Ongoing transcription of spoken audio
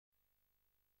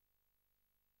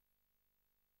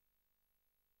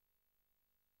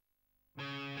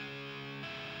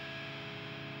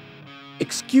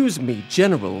Excuse me,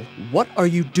 General, what are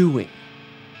you doing?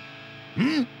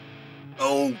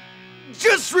 Oh,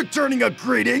 just returning a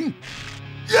greeting.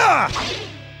 Yeah!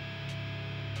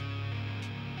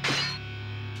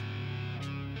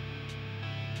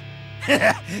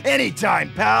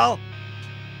 Anytime, pal.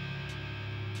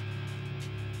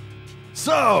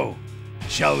 So,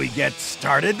 shall we get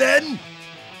started then?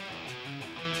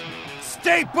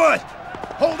 Stay put!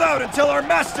 Hold out until our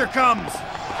master comes!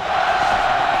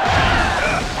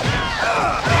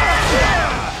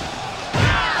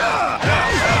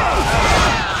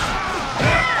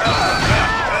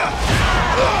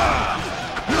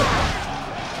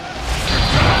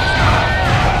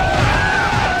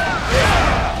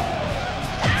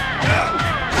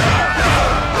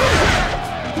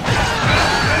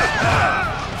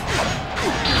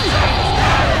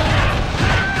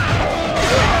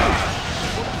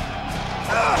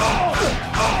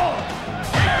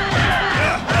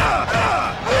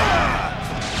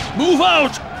 Move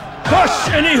out! Crush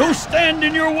any who stand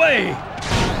in your way!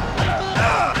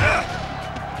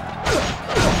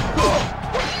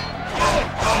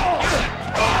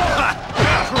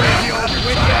 Crazy old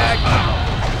windbag!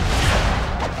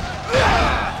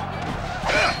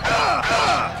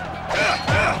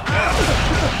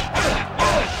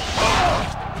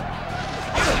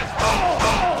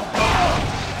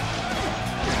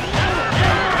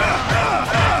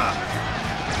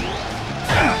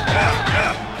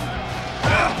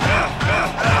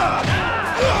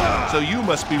 So you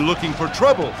must be looking for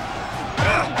trouble.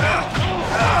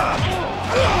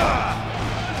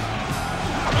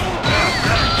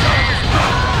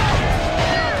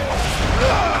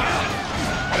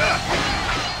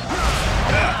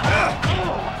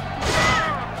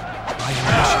 My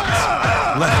ambitions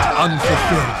left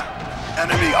unfulfilled.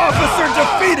 Enemy officer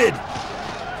defeated!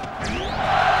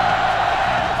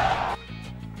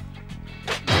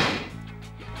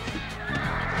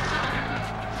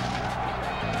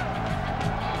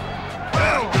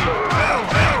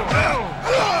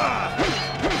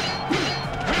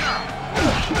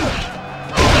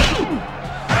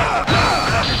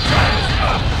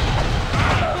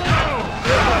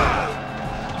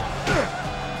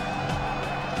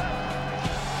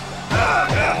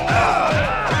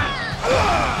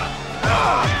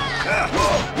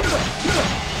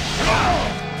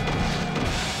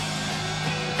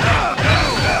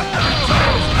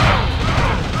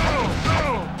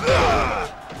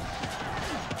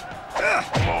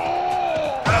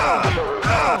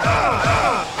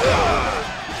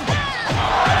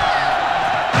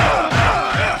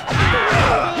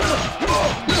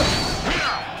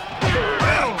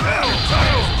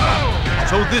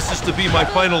 So this is to be my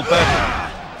final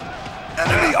battle.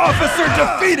 Enemy officer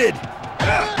defeated!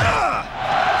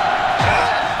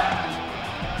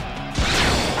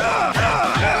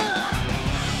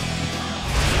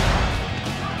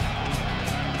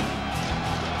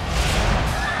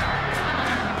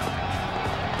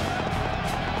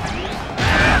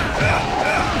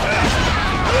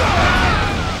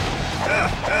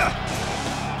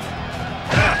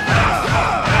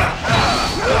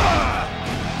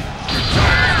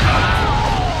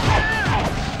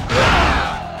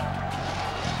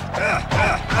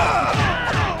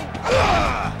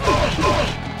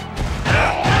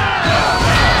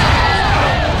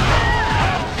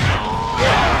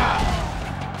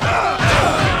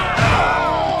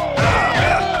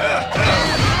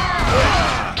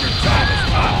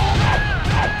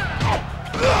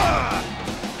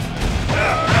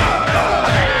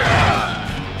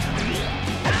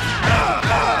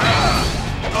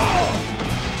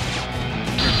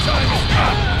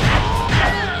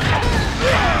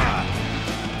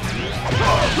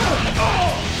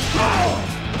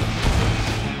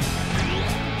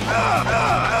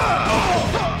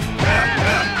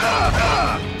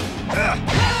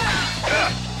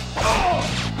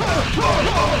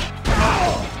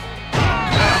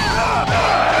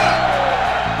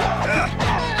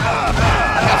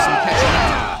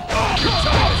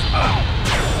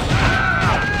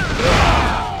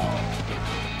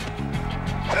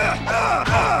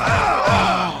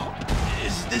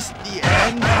 Is this the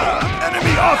end?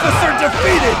 Enemy officer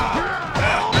defeated!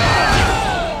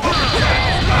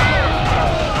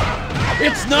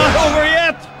 It's not over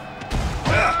yet!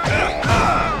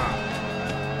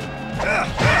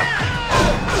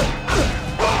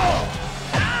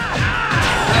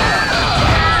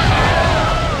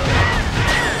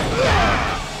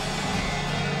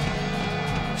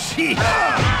 Sheesh!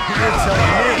 You're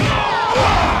telling me!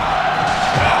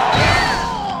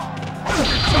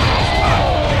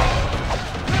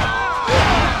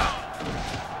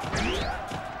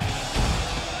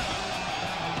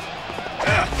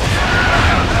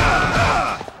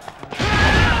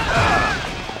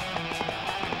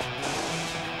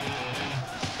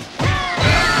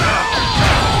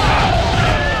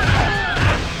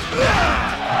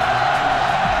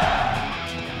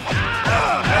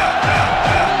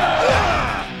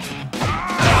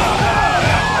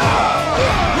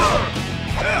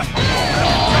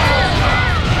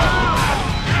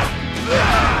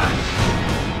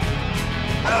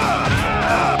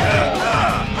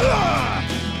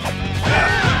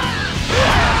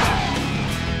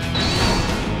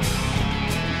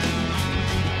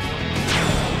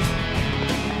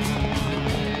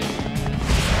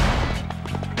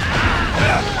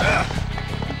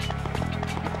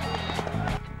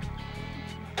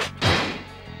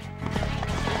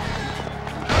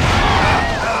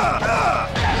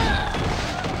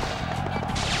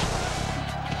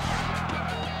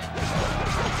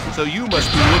 So you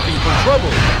must be looking for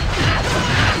trouble.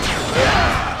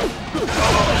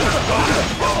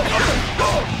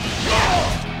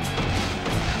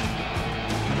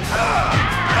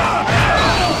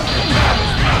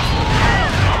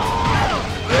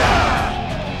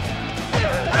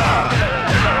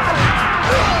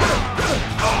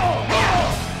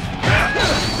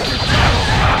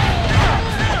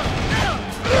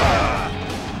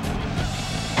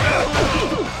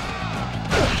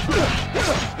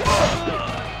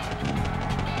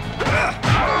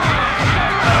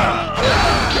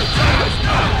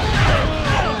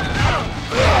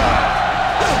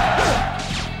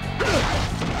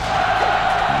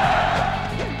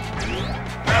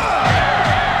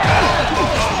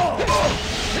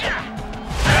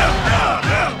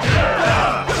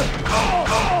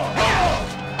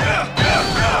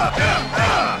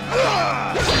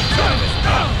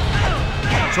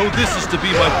 So this is to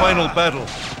be my final battle.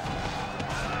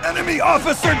 Enemy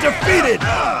officer defeated!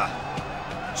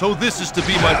 So this is to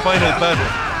be my final battle.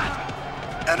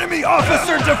 Enemy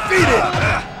officer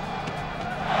defeated!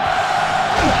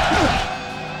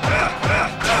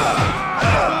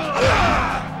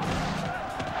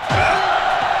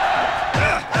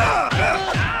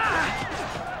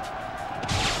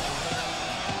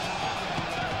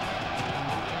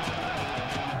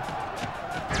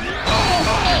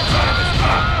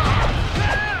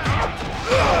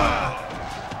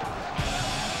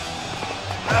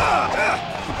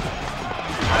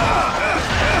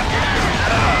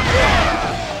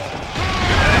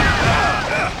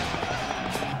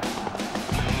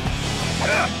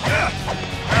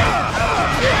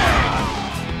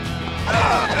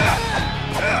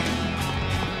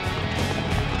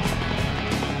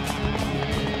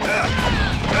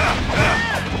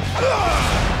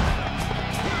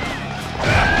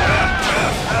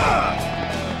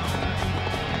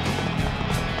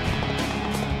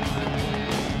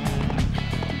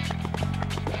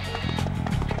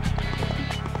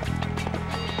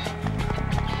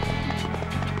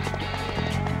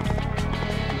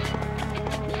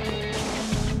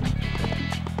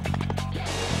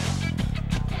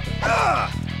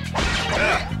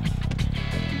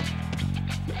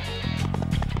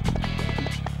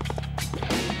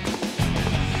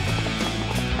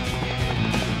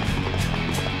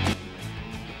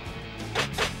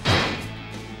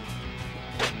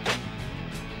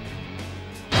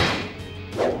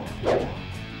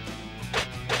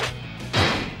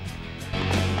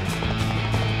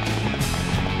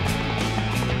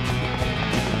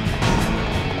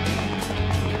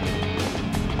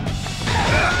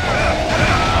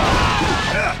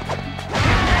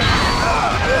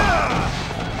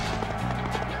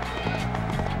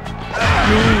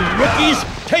 Rookies,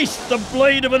 taste the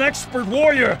blade of an expert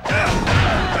warrior!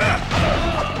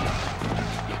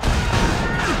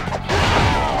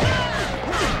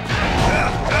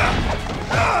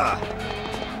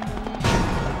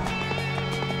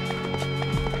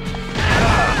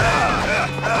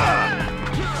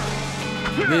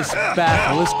 This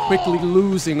battle is quickly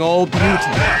losing all beauty.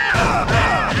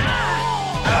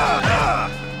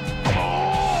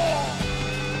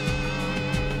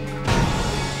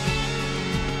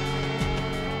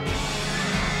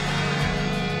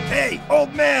 Hey,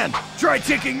 old man! Try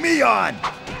taking me on!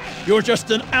 You're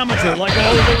just an amateur like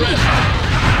all the rest.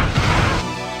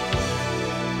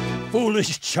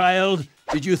 Foolish child,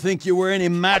 did you think you were any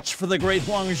match for the great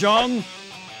Huang Zhong?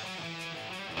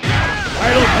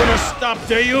 I'll put a stop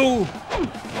to you!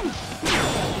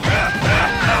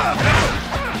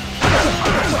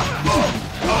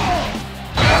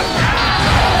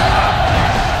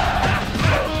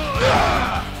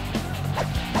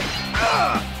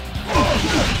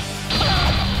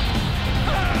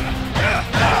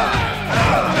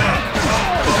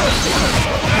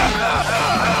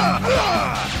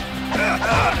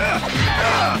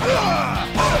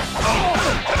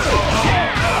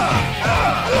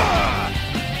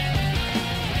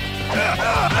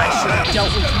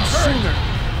 Dealt with you sooner.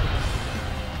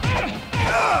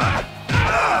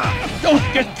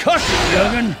 Don't get cocky,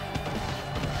 young'un!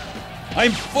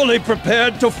 I'm fully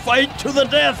prepared to fight to the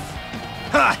death!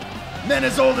 Ha! Men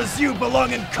as old as you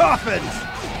belong in coffins!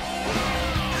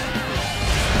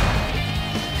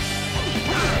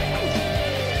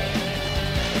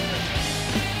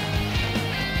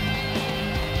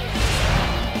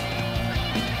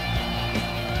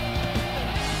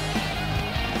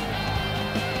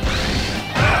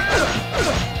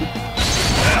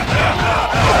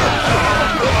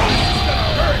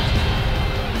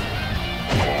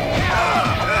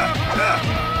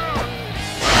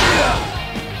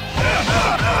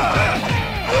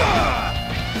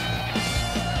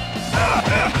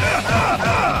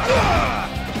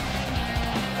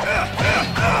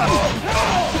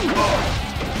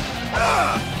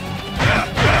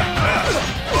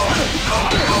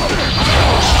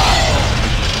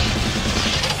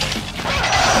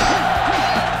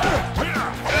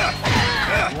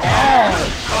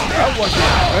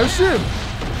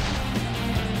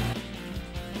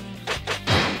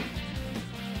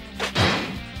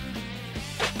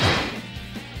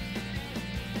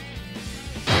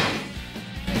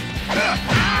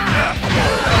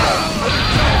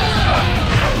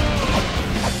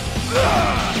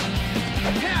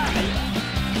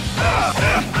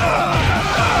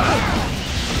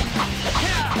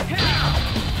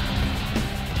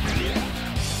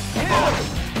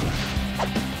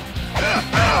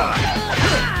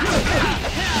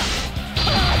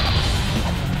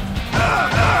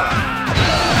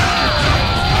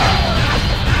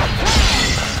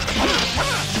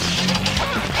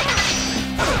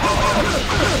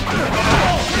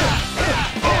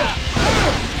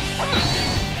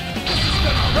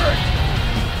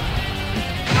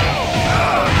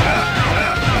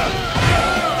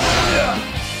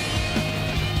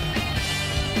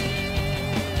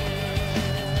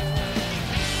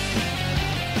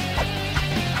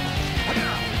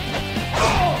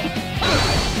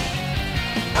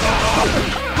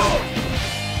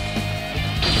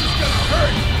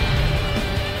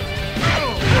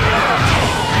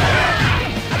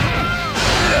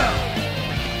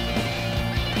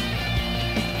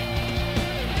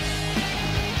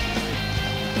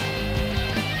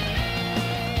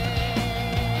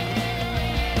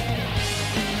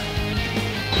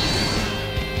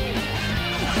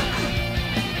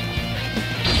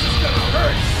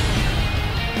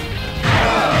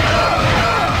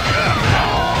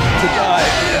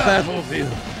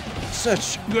 Battlefield.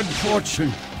 Such good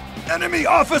fortune. Enemy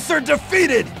officer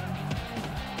defeated!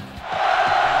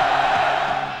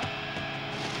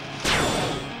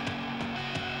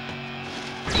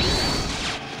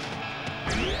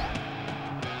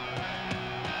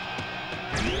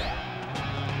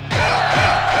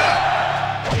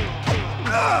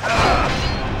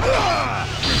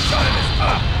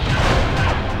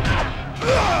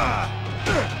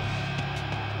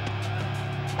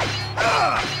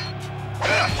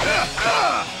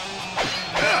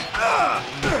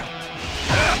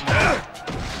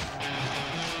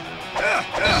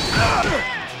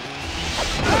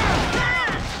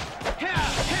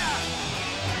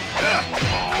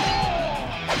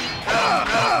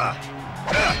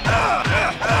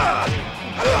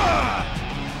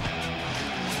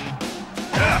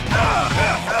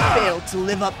 Failed to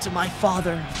live up to my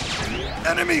father.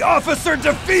 Enemy officer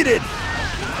defeated!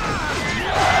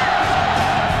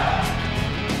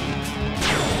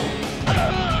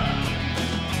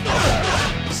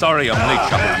 Sorry I'm late,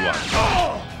 Xiahou Yuan.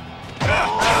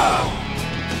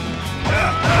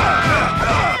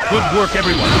 Good work,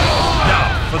 everyone.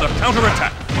 Now, for the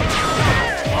counterattack.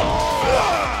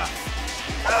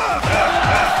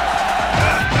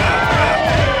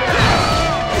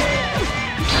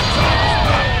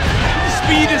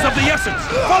 Speed is of the essence.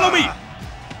 Follow me.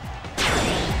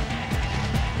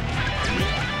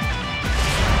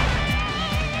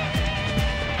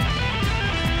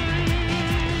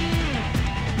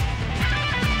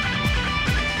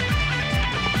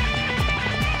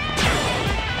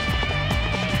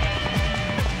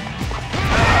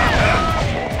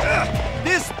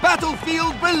 This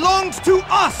battlefield belongs to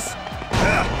us!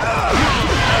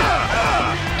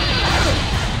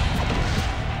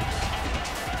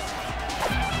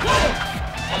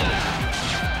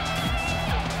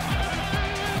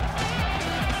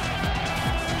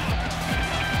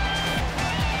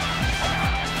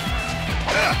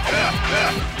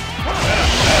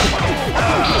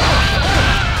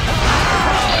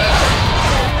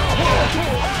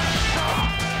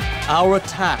 Our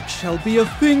attack shall be a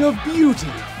thing of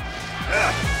beauty.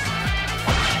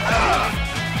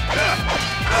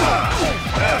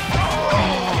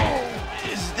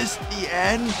 Is this the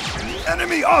end?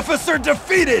 Enemy officer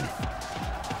defeated!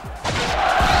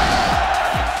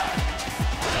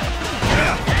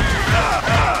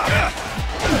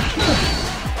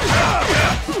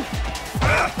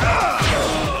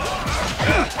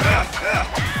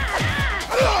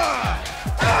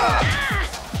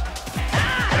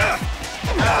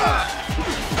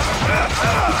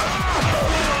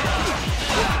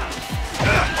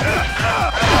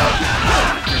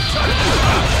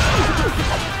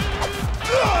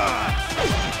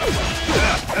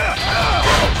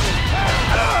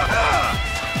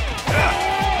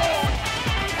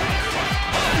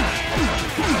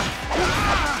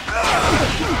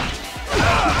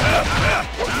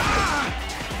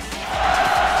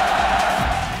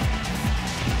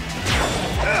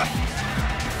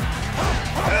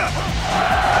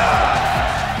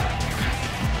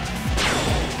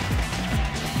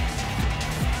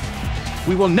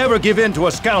 We will never give in to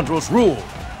a scoundrel's rule.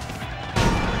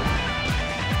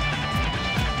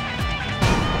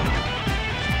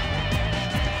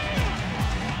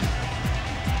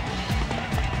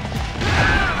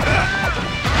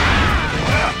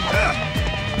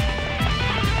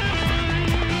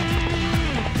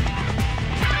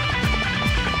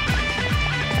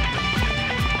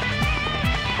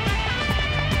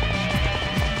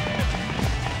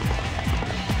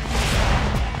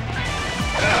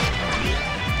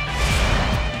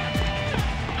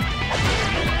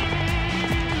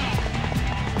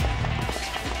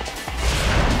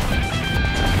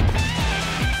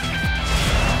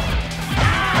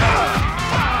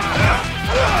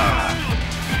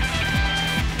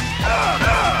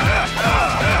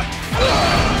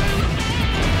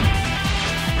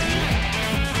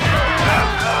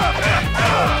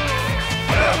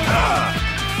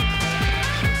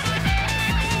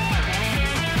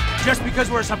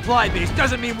 because we're a supply base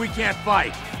doesn't mean we can't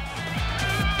fight.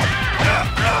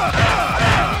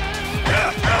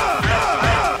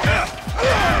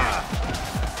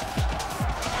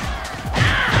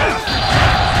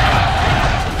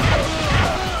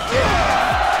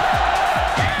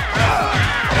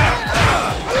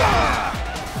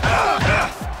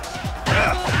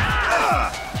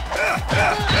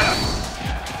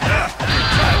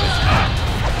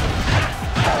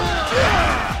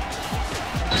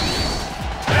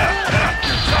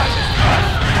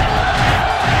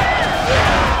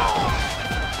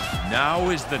 Now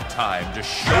is the time to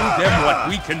show them what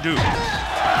we can do.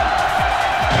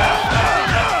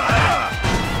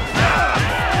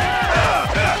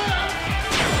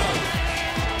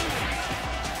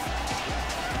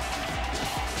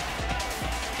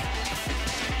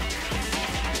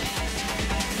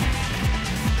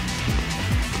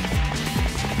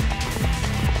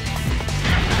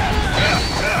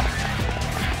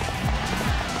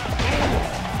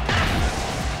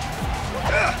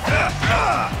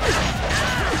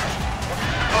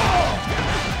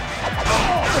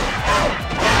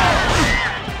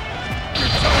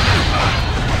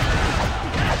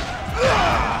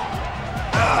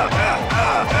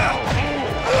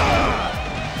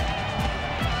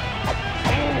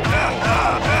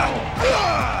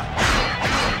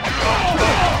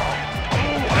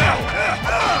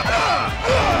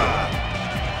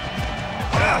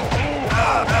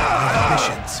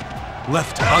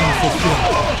 Left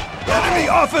unfulfilled. Enemy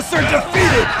officer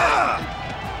defeated!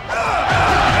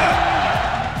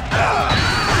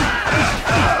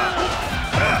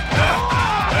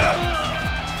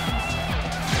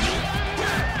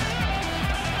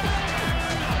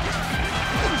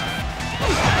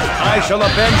 I shall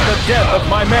avenge the death of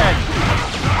my men.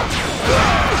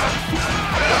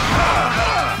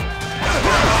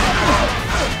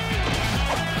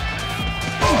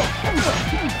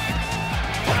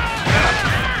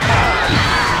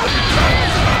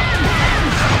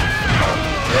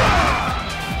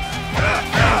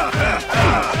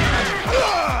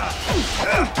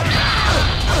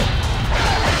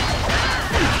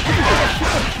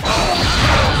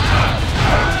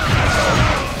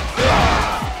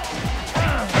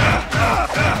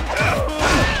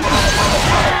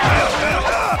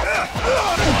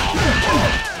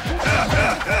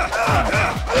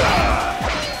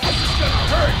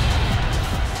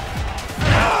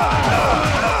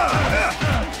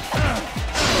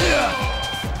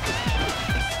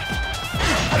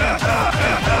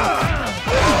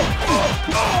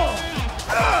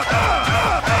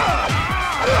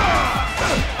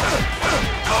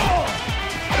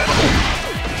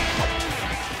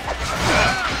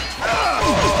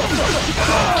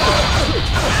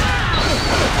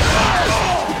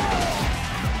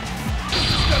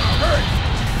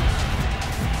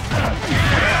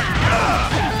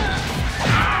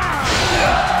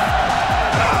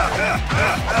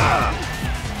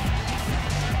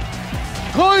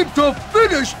 Time to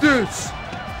finish this!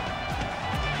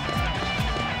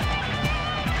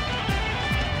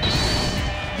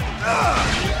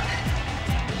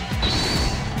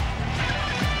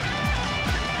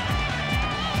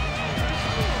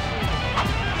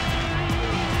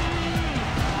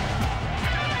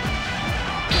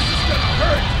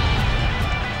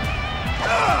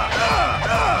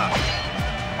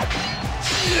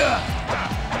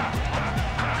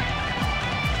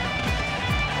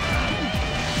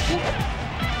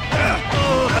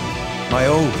 My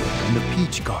old in the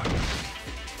peach garden.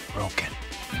 Broken.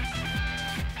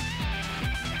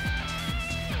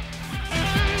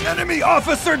 Enemy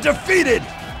officer defeated!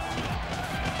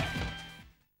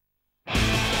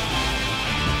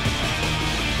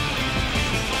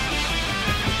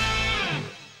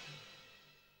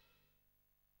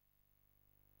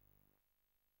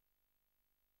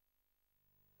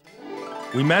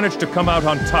 We managed to come out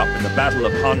on top in the Battle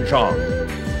of Hanzhong.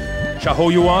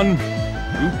 Xiahou Yuan,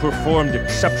 you performed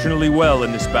exceptionally well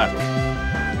in this battle.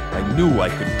 I knew I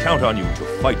could count on you to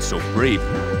fight so bravely.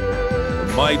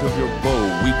 The might of your bow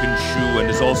weakened Shu and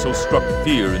has also struck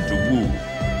fear into Wu.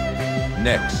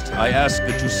 Next, I ask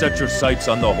that you set your sights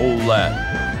on the whole land.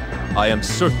 I am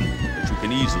certain that you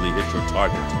can easily hit your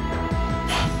target.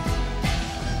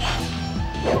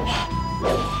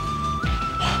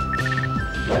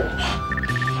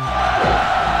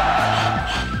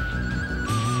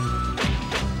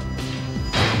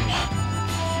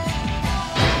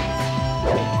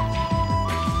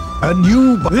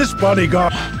 This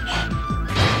bodyguard.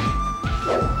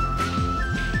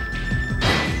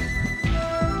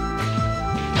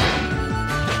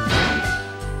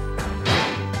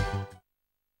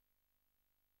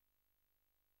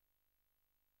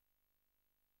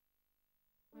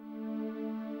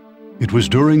 It was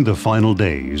during the final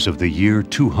days of the year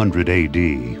 200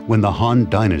 AD when the Han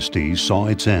Dynasty saw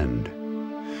its end.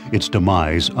 Its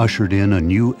demise ushered in a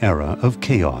new era of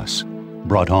chaos,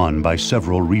 brought on by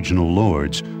several regional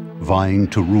lords vying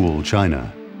to rule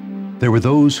China. There were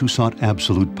those who sought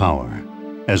absolute power,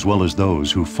 as well as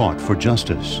those who fought for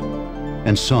justice,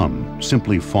 and some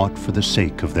simply fought for the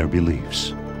sake of their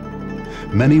beliefs.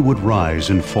 Many would rise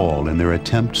and fall in their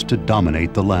attempts to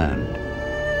dominate the land.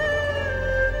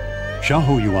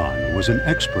 Xiahou Yuan was an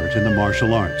expert in the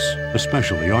martial arts,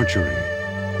 especially archery.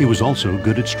 He was also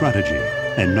good at strategy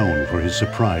and known for his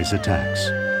surprise attacks.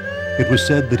 It was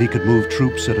said that he could move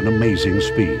troops at an amazing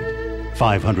speed,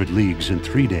 500 leagues in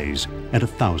 3 days and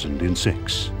 1,000 in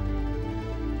 6.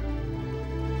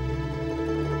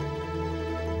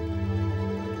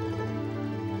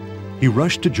 He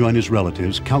rushed to join his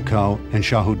relatives Cao Cao and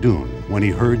Xiahou Dun when he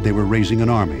heard they were raising an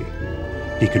army.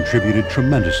 He contributed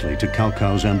tremendously to Cao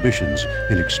Cao's ambitions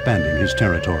in expanding his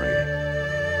territory.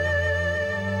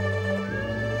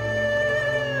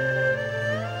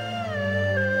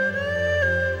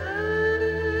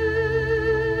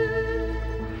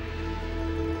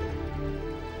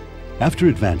 After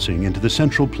advancing into the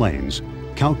Central Plains,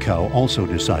 Cao Cao also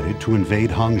decided to invade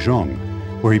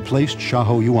Hangzhou, where he placed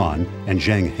Xiahou Yuan and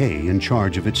Zhang He in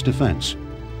charge of its defense.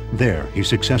 There, he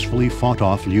successfully fought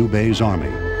off Liu Bei's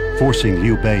army, forcing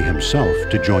Liu Bei himself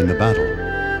to join the battle.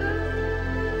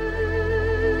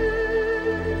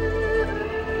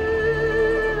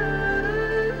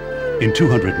 In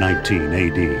 219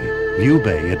 AD, Liu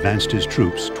Bei advanced his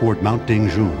troops toward Mount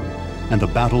Dingjun, and the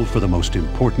battle for the most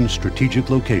important strategic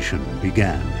location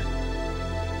began.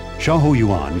 Xiahou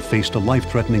Yuan faced a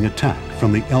life-threatening attack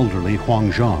from the elderly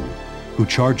Huang Zhang, who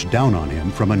charged down on him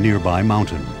from a nearby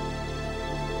mountain.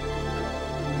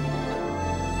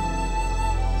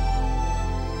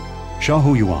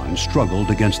 Xiahou Yuan struggled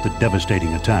against the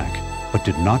devastating attack, but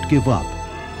did not give up.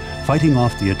 Fighting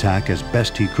off the attack as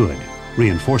best he could,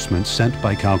 reinforcements sent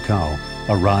by Cao Cao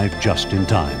arrived just in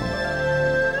time.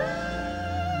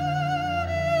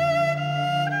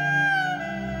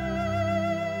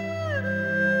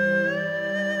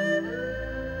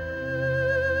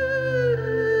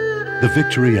 The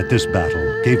victory at this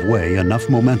battle gave Wei enough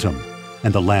momentum,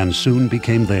 and the land soon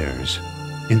became theirs.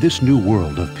 In this new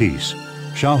world of peace,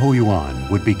 Xiahou Yuan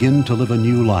would begin to live a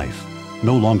new life,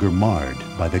 no longer marred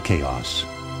by the chaos.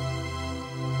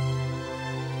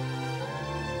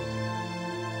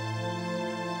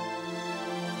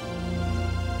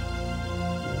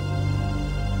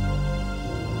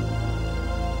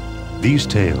 These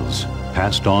tales,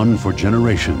 passed on for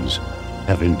generations,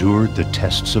 have endured the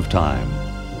tests of time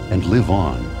and live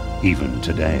on even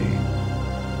today.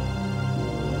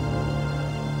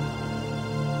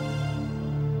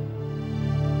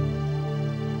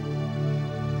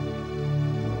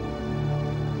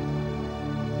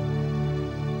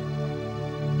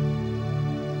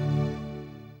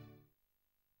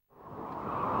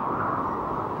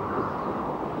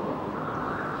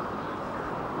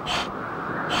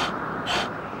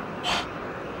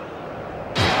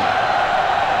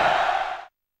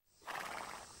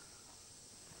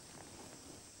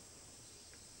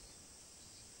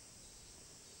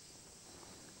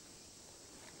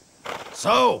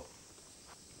 So,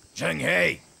 Zheng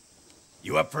He,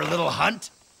 you up for a little hunt?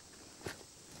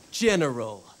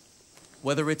 General,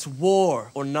 whether it's war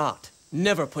or not,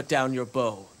 never put down your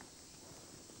bow.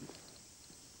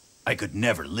 I could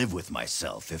never live with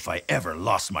myself if I ever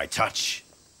lost my touch.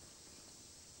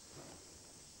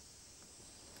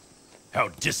 How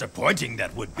disappointing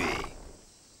that would be.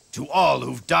 To all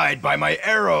who've died by my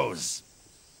arrows.